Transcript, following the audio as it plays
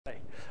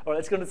All right,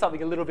 let's go into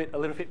something a little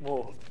bit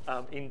more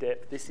in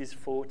depth. This is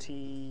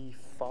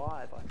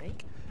 45, I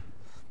think.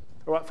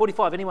 All right,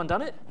 45. Anyone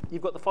done it?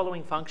 You've got the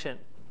following function.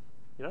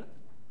 You know?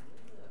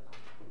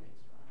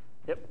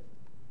 Yep.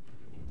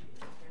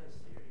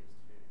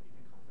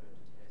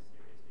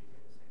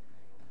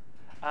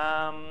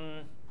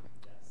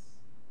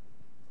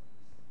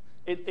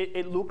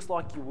 It looks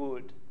like you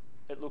would.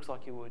 It looks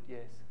like you would.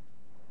 Yes.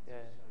 Yeah.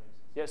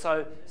 Yeah,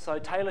 so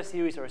Taylor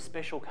series are a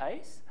special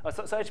case.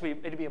 So actually,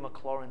 it'd be a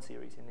Maclaurin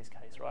series in this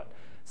case, right?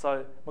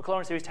 So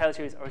Maclaurin series, Taylor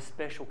series are a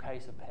special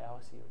case of power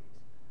series,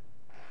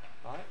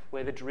 right?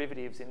 Where the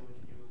derivatives in.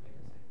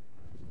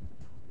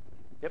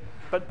 Yep.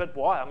 But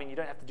why? I mean, you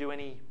don't have to do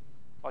any,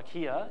 like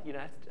here, you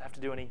don't have to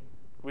do any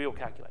real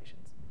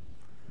calculations.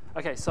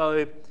 Okay,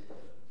 so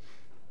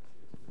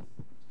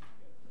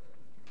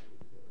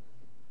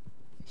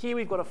here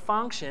we've got a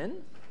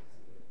function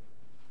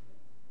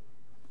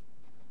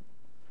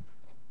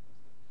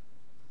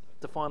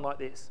defined like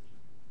this.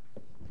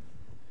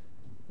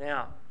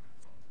 Now,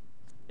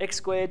 x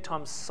squared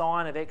times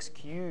sine of x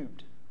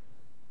cubed.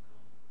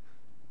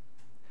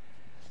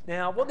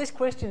 Now, what this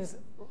question's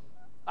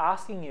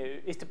asking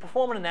you is to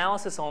perform an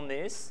analysis on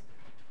this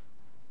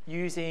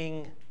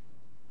using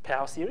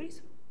power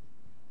series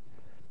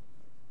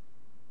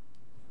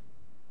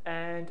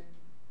and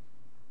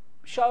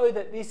show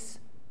that this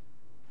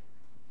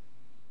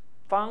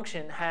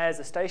function has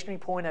a stationary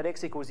point at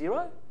x equals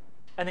 0,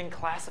 and then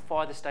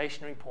classify the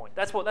stationary point.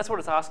 That's what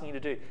it's asking you to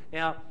do.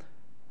 Now,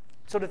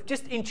 sort of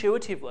just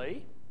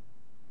intuitively,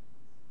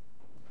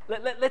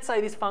 let's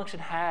say this function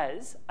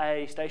has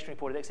a stationary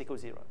point at x equals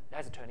 0. It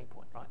has a turning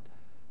point, right?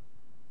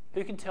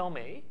 Who can tell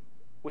me,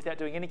 without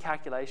doing any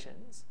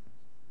calculations,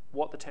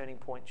 what the turning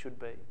point should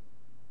be?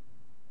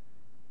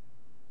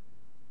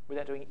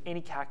 Without doing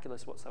any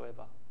calculus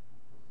whatsoever.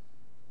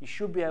 You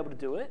should be able to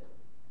do it.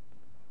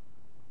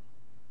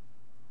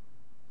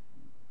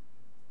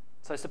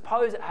 So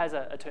suppose it has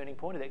a turning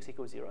point at x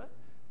equals 0.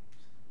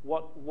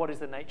 What is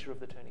the nature of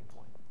the turning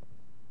point?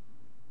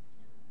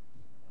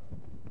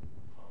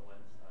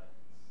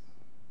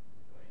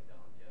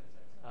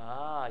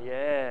 Ah,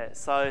 yeah.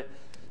 So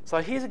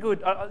here's a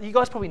good. You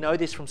guys probably know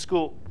this from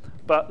school,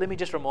 but let me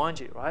just remind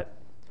you, right?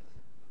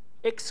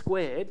 X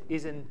squared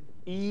is an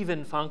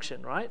even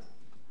function, right?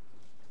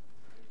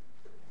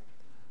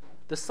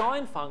 The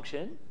sine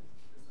function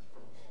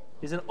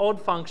is an odd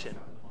function.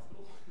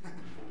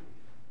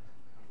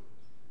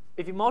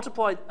 If you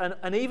multiply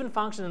an even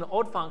function and an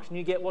odd function,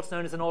 you get what's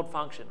known as an odd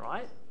function,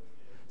 right?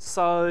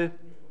 So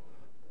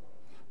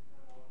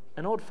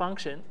an odd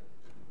function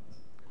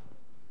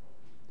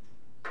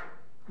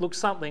looks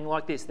something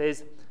like this.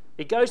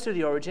 It goes through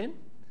the origin,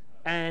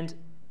 and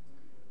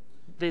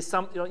there's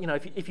some, you know,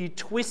 if you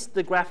twist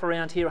the graph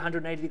around here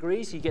 180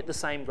 degrees, you get the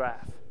same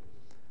graph.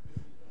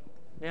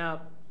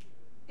 Now,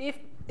 if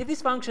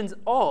this function's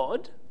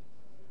odd,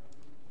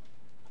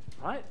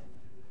 right,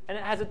 and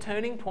it has a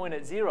turning point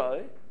at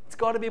 0, it's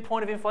got to be a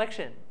point of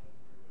inflection.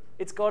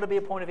 It's got to be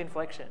a point of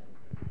inflection.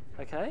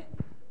 Okay?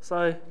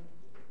 So is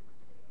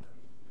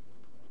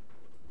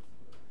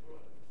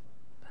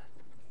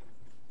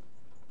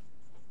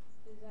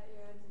that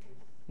your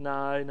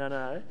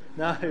answer?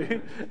 No.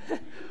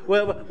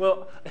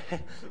 well,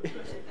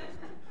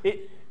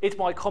 it's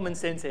my common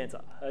sense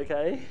answer.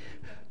 Okay?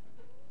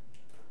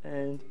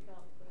 And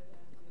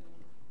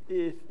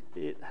if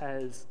it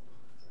has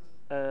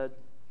I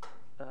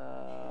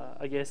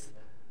guess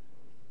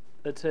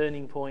a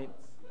turning point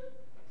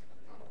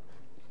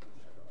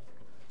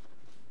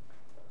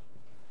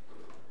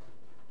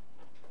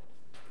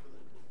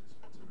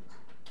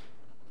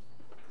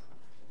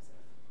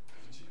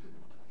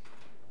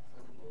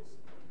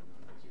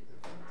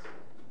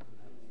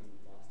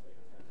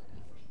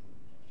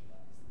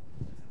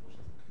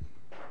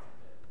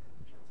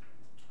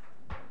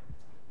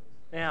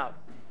now.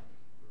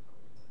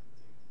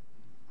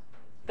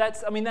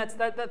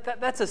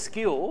 That's a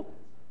skill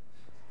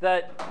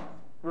that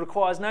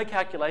requires no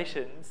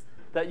calculations,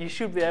 that you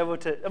should be able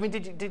to. I mean,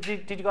 did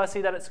you guys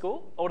see that at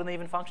school? Odd and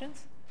even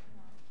functions?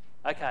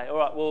 Okay, all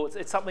right. Well,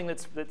 it's something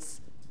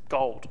that's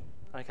gold.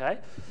 Okay.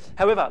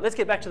 However, let's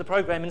get back to the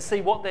program and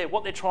see what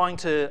they're trying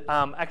to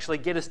actually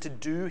get us to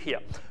do here.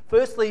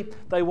 Firstly,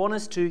 they want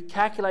us to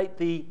calculate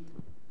the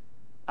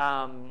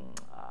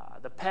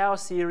power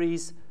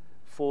series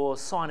for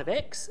sine of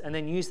x, and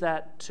then use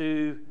that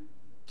to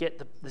get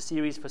the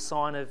series for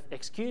sine of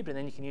x cubed, and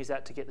then you can use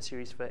that to get the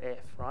series for f,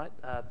 right?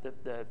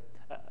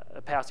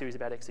 A power series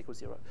about x equals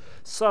 0.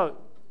 So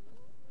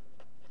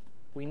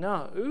we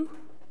know.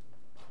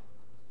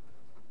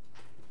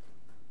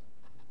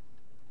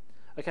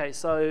 Okay,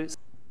 so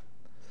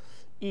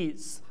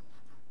is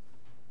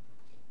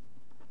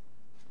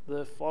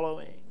the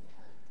following.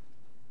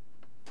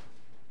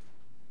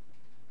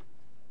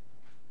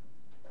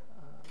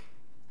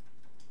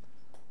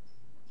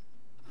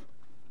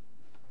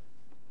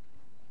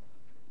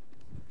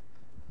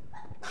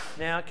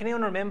 Now, can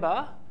anyone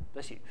remember,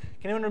 bless you,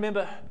 can anyone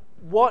remember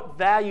what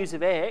values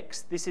of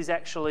x this is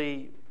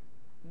actually,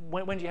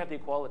 when do you have the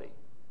equality?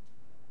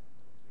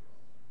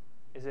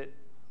 Is it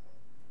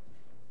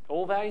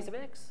all values of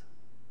x?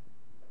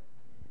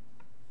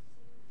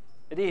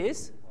 It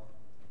is.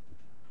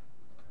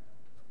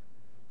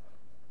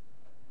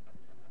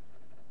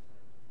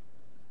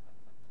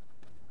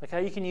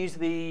 Okay, you can use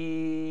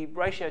the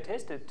ratio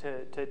test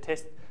to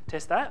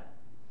test that.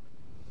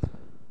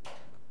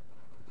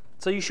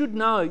 So you should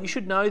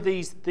know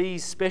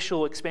these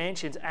special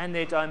expansions and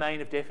their domain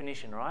of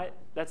definition, right?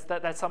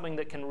 That's something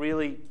that can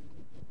really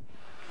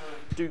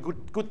do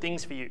good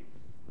things for you.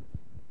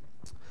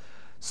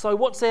 So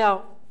what's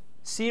our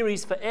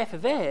series for f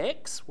of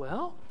x?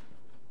 Well,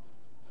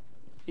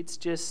 it's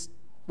just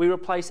we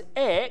replace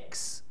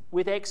x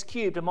with x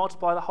cubed and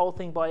multiply the whole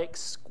thing by x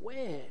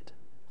squared.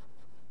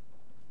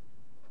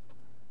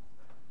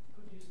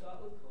 Could you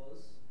start with cos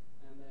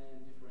and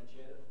then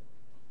differentiate it?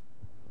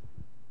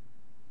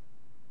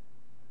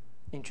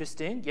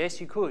 Interesting.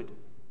 Yes, you could.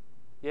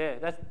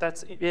 Yeah,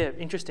 that's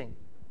interesting.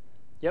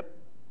 Yep.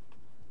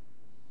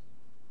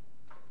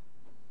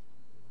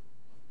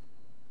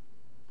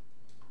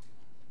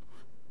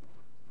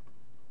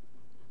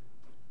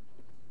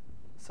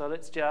 So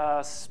let's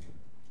just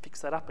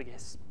fix that up, I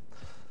guess.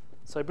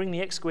 So bring the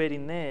x squared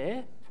in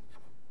there.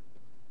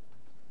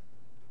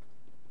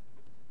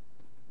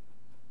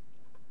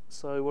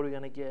 So what are we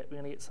going to get? We're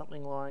going to get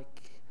something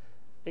like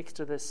x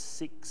to the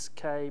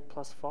 6k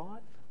plus 5.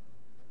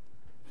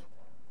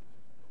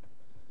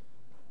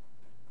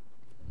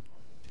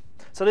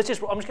 So I'm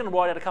just going to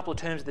write out a couple of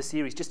terms of the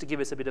series just to give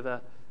us a bit of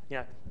a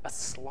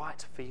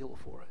slight feel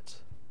for it.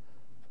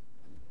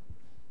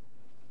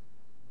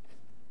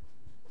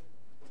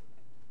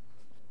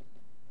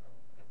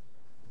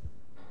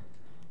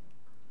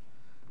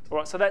 All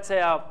right, so that's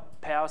our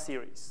power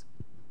series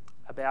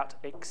about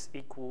x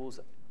equals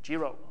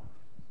 0.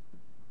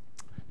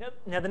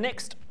 Now the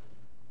next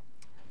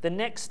thing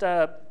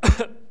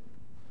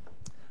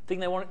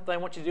they want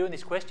you to do in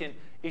this question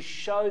is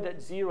show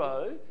that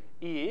 0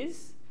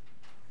 is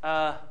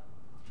a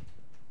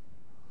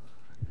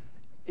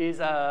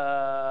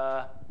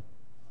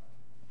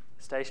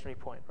stationary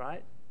point,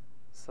 right?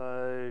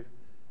 So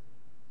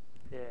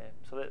yeah,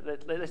 so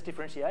let's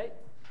differentiate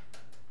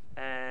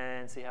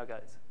and see how it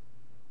goes.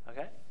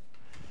 Okay.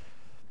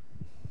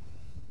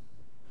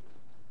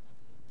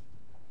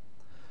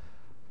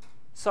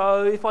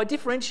 So if I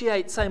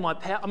differentiate, say, my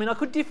power, I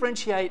could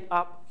differentiate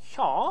up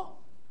here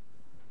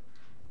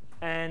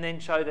and then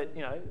show that,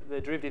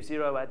 the derivative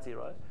 0 at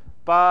 0.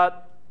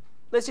 But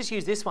let's just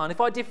use this one.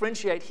 If I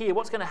differentiate here,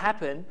 what's going to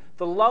happen?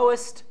 The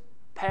lowest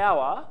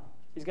power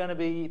is going to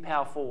be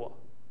power 4,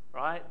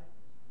 right?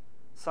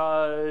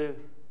 So,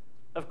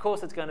 of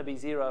course, it's going to be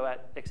 0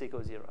 at x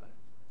equals 0.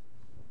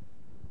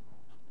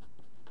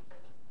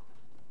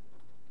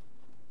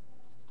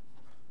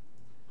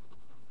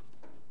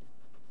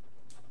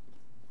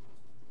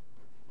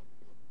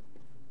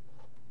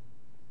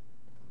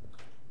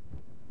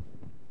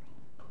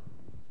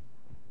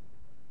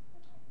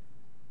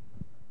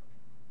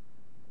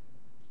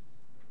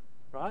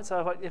 Right,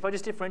 so if I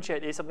just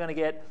differentiate this, I'm going to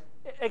get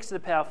x to the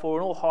power 4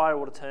 in all higher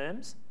order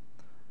terms.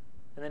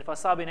 And then if I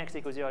sub in x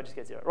equals 0, I just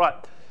get 0. Right.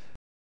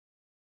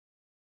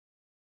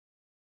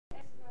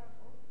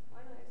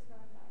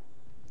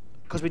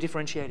 Because we're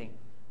differentiating.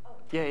 Oh.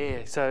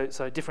 Yeah.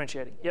 So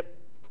differentiating. Yep.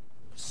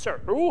 So.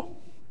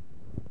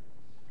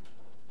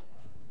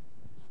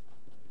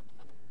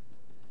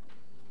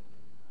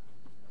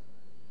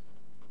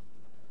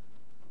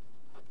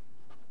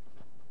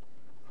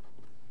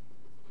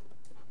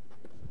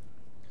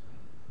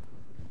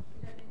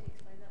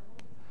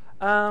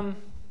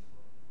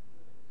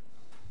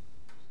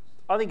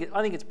 I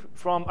think it's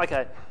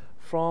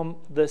from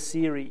the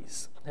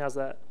series. How's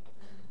that?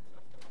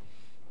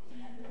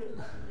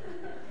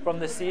 From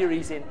the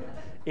series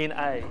in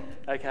A,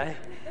 okay?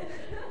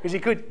 Because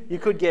you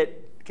could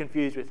get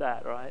confused with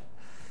that, right?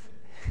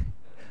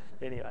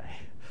 Anyway,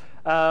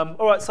 all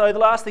right. So the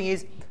last thing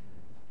is,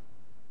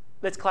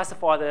 let's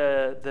classify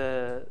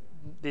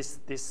this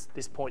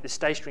point, the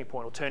stationary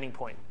point or turning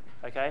point.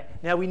 Okay.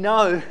 Now we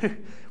know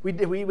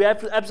we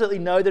absolutely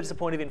know that it's a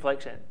point of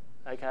inflection.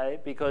 Okay,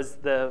 because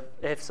the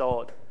f's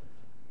odd.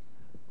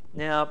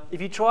 Now,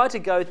 if you try to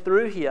go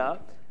through here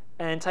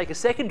and take a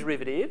second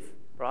derivative,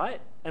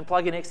 right, and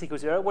plug in x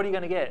equals 0, what are you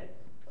going to get?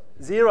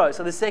 0.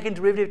 So the second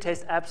derivative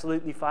test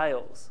absolutely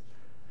fails.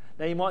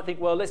 Now you might think,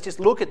 well, let's just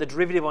look at the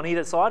derivative on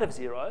either side of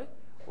 0.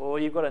 Well,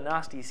 you've got a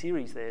nasty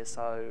series there,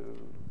 so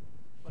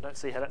I don't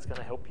see how that's going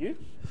to help you.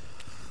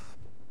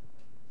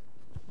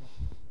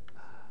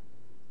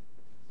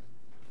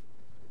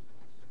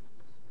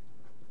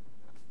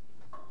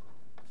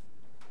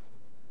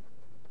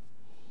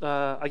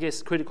 I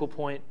guess critical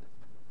point.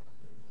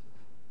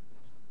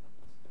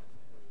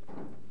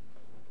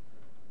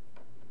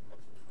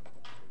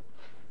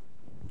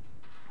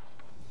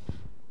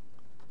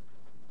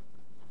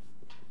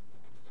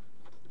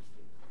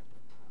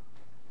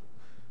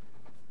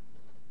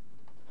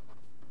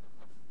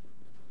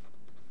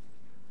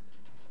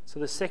 So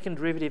the second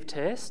derivative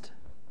test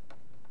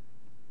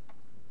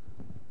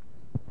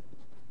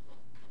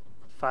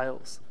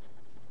fails.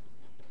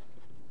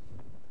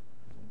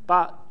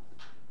 but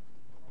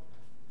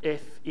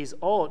f is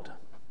odd.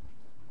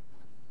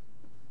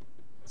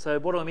 So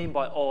what do I mean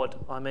by odd?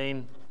 I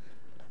mean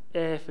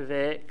f of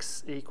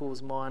x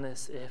equals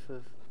minus f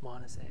of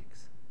minus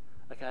x.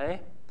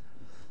 Okay?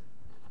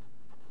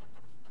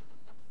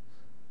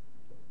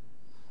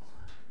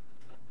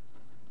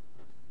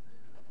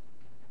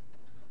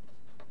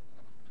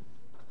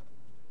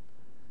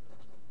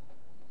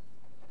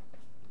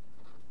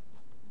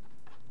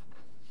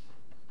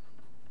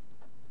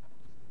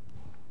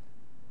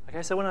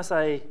 Okay, so when I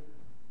say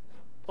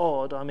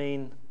odd, I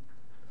mean,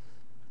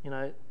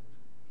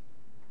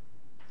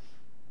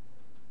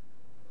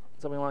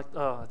 something like,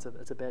 oh,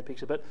 it's a bad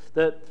picture. But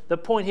the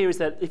point here is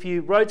that if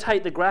you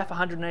rotate the graph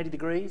 180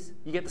 degrees,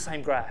 you get the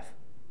same graph.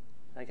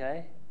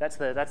 Okay, that's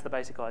the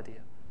basic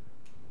idea.